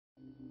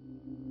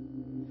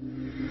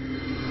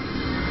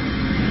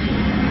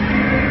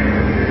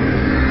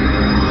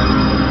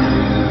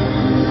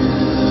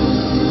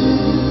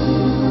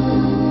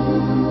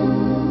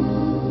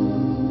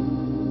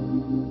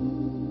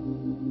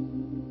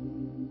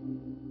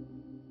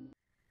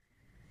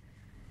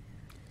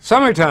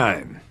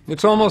Summertime.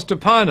 It's almost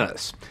upon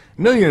us.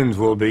 Millions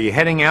will be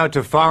heading out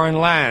to foreign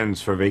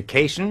lands for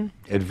vacation,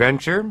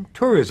 adventure,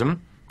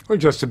 tourism, or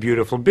just a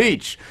beautiful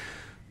beach.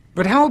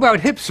 But how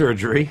about hip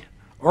surgery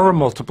or a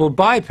multiple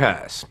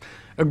bypass?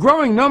 A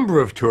growing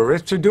number of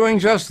tourists are doing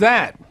just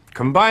that,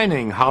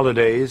 combining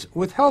holidays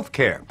with health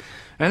care.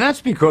 And that's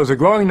because a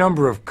growing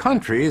number of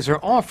countries are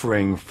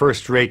offering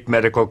first-rate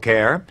medical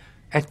care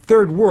at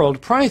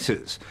third-world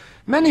prices.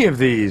 Many of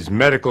these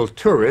medical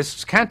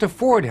tourists can't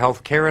afford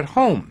health care at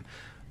home.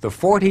 The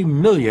 40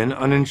 million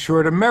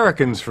uninsured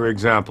Americans, for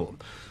example.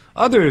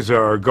 Others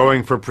are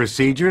going for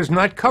procedures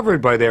not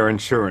covered by their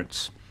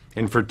insurance.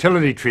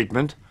 Infertility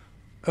treatment,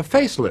 a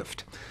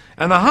facelift.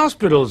 And the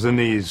hospitals in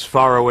these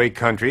faraway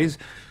countries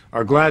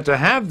are glad to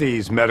have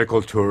these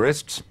medical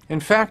tourists. In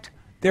fact,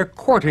 they're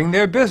courting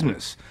their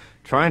business,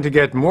 trying to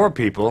get more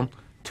people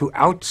to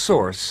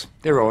outsource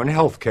their own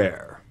health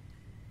care.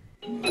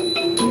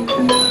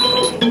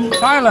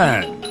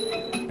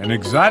 Thailand, an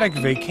exotic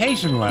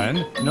vacation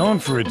land known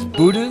for its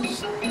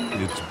Buddhas,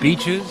 its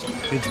beaches,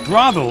 its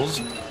brothels,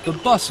 the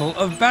bustle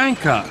of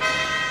Bangkok.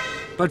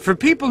 But for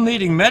people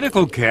needing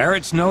medical care,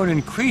 it's known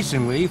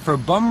increasingly for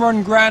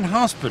Bumrungrad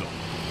Hospital,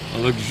 a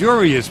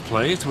luxurious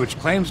place which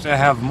claims to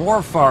have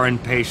more foreign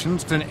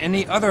patients than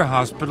any other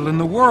hospital in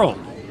the world.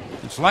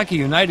 It's like a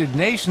United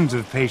Nations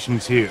of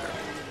patients here.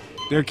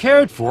 They're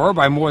cared for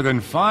by more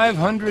than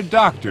 500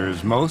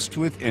 doctors, most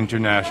with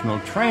international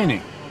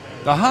training.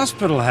 The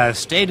hospital has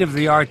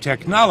state-of-the-art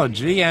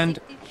technology, and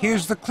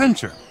here's the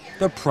clincher,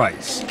 the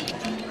price.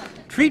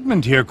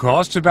 Treatment here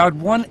costs about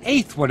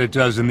 1/8 what it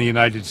does in the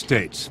United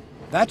States.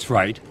 That's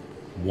right,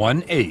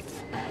 1/8.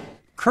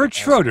 Kurt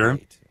Schroeder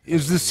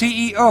is the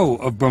CEO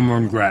of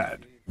Bumrungrad.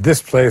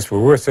 This place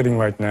where we're sitting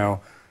right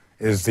now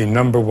is the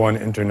 #1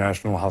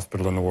 international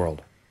hospital in the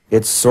world.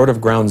 It's sort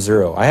of ground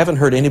zero. I haven't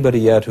heard anybody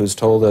yet who's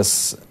told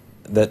us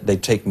that they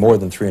take more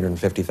than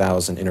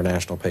 350,000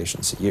 international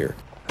patients a year.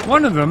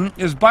 One of them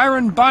is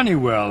Byron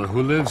Bonnywell,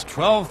 who lives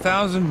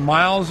 12,000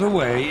 miles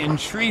away in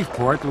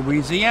Shreveport,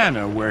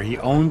 Louisiana, where he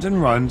owns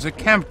and runs a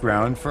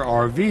campground for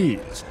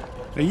RVs.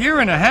 A year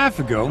and a half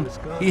ago,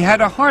 he had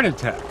a heart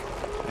attack,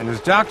 and his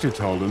doctor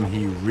told him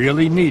he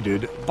really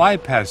needed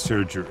bypass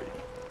surgery.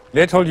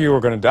 They told you were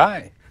going to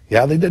die.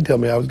 Yeah, they did tell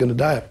me I was going to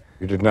die.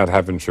 You did not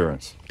have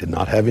insurance. Did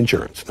not have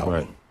insurance, no.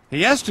 Right.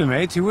 He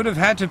estimates he would have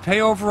had to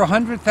pay over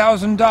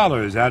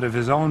 $100,000 out of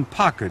his own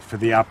pocket for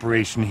the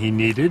operation he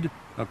needed,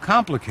 a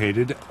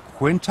complicated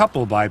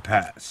quintuple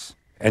bypass.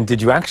 And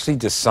did you actually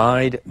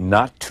decide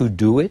not to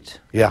do it?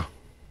 Yeah,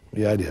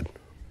 I did.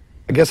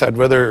 I guess I'd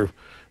rather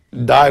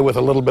die with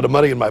a little bit of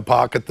money in my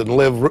pocket than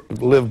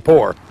live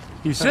poor.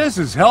 He says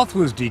his health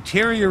was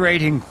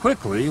deteriorating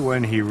quickly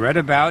when he read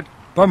about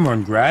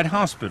Bumrungrad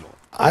Hospital.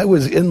 I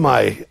was in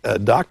my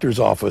doctor's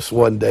office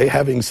one day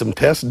having some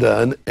tests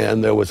done,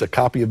 and there was a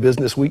copy of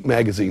Business Week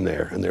magazine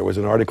there, and there was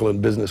an article in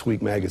Business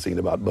Week magazine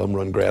about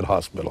Bumrungrad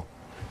Hospital.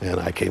 And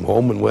I came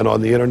home and went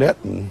on the internet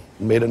and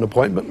made an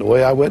appointment, and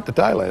away I went to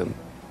Thailand.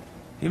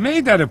 He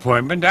made that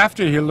appointment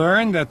after he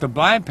learned that the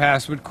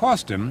bypass would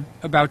cost him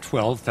about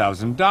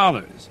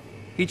 $12,000.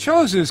 He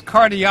chose his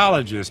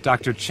cardiologist,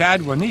 Dr.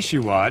 Chad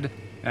Wanishiwad,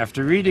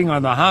 after reading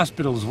on the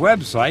hospital's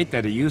website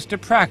that he used to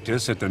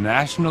practice at the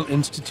National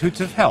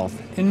Institutes of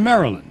Health in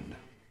Maryland.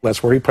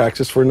 That's where he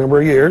practiced for a number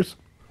of years.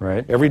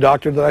 Right. Every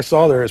doctor that I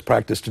saw there has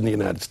practiced in the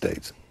United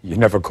States. You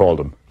never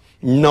called him?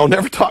 No,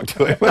 never talked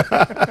to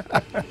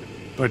him.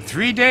 But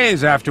 3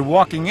 days after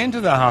walking into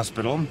the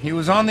hospital, he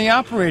was on the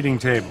operating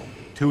table.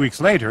 2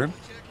 weeks later,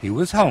 he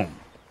was home.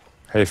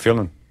 How you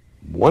feeling?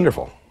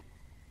 Wonderful.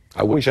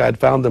 I wish I had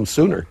found them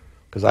sooner,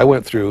 because I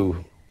went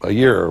through a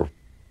year.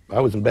 I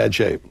was in bad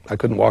shape. I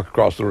couldn't walk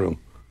across the room.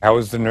 How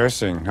was the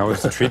nursing? How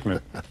was the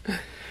treatment?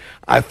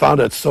 I found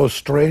it so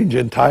strange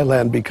in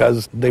Thailand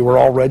because they were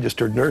all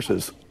registered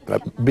nurses.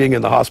 Being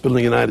in the hospital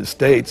in the United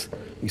States,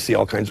 you see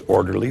all kinds of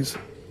orderlies,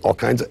 all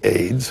kinds of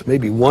aides,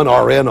 maybe one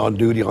RN on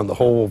duty on the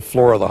whole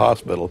floor of the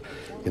hospital.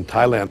 In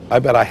Thailand, I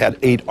bet I had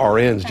 8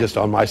 RNs just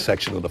on my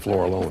section of the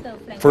floor alone.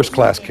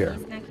 First-class care.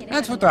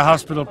 That's what the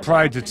hospital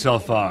prides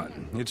itself on.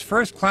 It's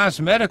first-class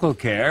medical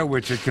care,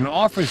 which it can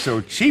offer so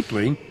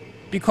cheaply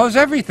because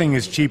everything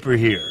is cheaper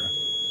here,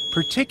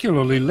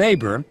 particularly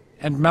labor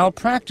and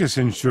malpractice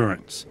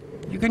insurance.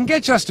 You can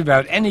get just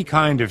about any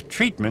kind of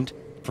treatment,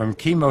 from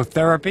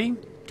chemotherapy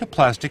to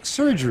plastic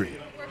surgery.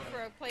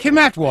 Kim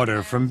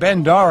Atwater from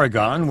Bend,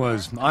 Oregon,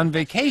 was on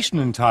vacation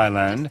in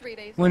Thailand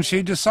when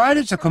she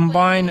decided to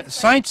combine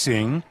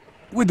sightseeing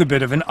with a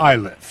bit of an eye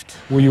lift.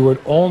 Were you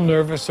at all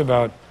nervous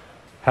about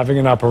having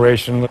an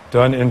operation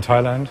done in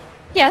Thailand?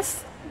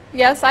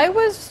 Yes, I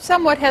was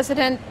somewhat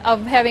hesitant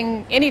of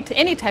having any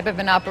type of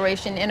an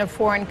operation in a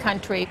foreign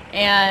country,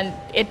 and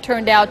it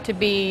turned out to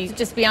be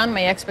just beyond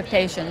my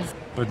expectations.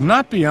 But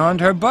not beyond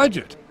her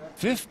budget,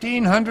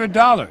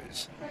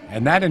 $1,500,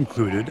 and that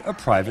included a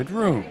private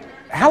room.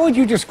 How would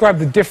you describe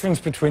the difference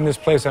between this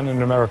place and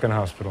an American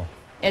hospital?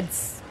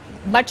 It's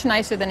much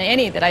nicer than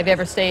any that I've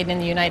ever stayed in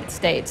the United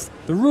States.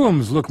 The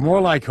rooms look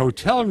more like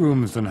hotel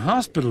rooms than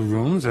hospital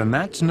rooms, and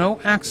that's no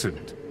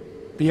accident.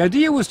 The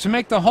idea was to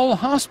make the whole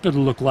hospital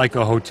look like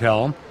a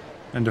hotel,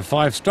 and a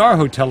 5-star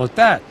hotel at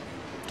that.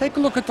 Take a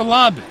look at the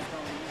lobby.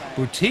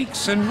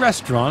 Boutiques and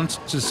restaurants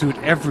to suit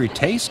every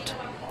taste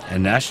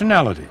and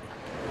nationality.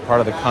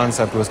 Part of the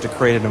concept was to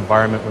create an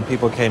environment when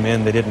people came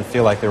in, they didn't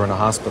feel like they were in a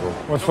hospital.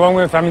 What's wrong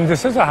with, I mean,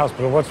 this is a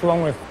hospital. What's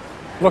wrong with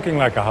looking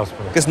like a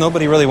hospital? Because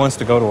nobody really wants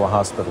to go to a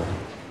hospital.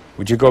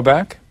 Would you go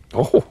back?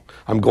 Oh,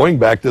 I'm going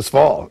back this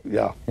fall,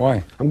 yeah.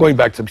 Why? I'm going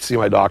back to see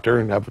my doctor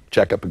and have a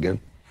checkup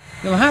again.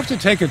 You'll have to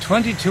take a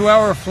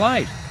 22-hour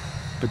flight,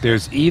 but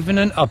there's even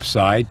an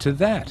upside to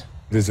that.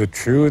 Is it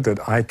true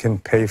that I can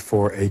pay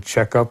for a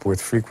checkup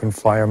with frequent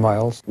flyer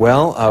miles?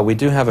 Well, we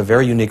do have a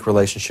very unique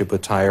relationship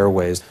with Thai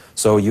Airways.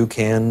 So you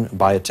can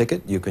buy a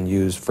ticket, you can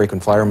use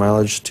frequent flyer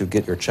mileage to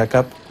get your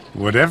checkup.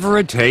 Whatever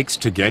it takes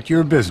to get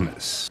your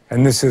business.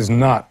 And this is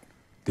not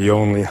the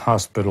only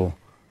hospital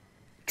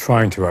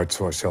trying to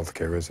outsource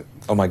healthcare, is it?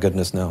 Oh my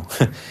goodness, no.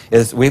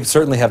 We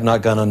certainly have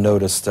not gone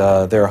unnoticed.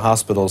 There are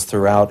hospitals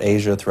throughout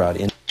Asia, throughout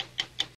India.